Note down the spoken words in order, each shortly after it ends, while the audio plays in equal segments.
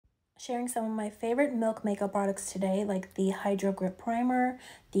Sharing some of my favorite Milk makeup products today, like the Hydro Grip Primer,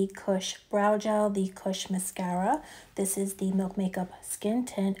 the Kush Brow Gel, the Kush Mascara. This is the Milk Makeup Skin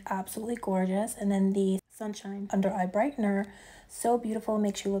Tint, absolutely gorgeous. And then the Sunshine Under Eye Brightener, so beautiful,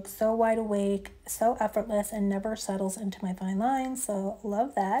 makes you look so wide awake, so effortless, and never settles into my fine lines, so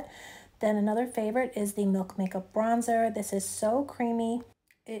love that. Then another favorite is the Milk Makeup Bronzer. This is so creamy.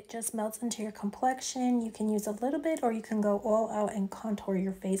 It just melts into your complexion. You can use a little bit or you can go all out and contour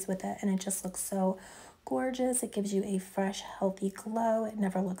your face with it, and it just looks so gorgeous. It gives you a fresh, healthy glow. It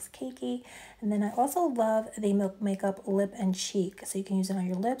never looks cakey. And then I also love the Milk Makeup Lip and Cheek. So you can use it on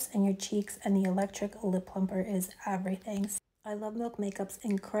your lips and your cheeks, and the electric lip plumper is everything. I love Milk Makeup's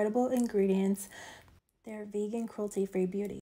incredible ingredients. They're vegan, cruelty-free beauty.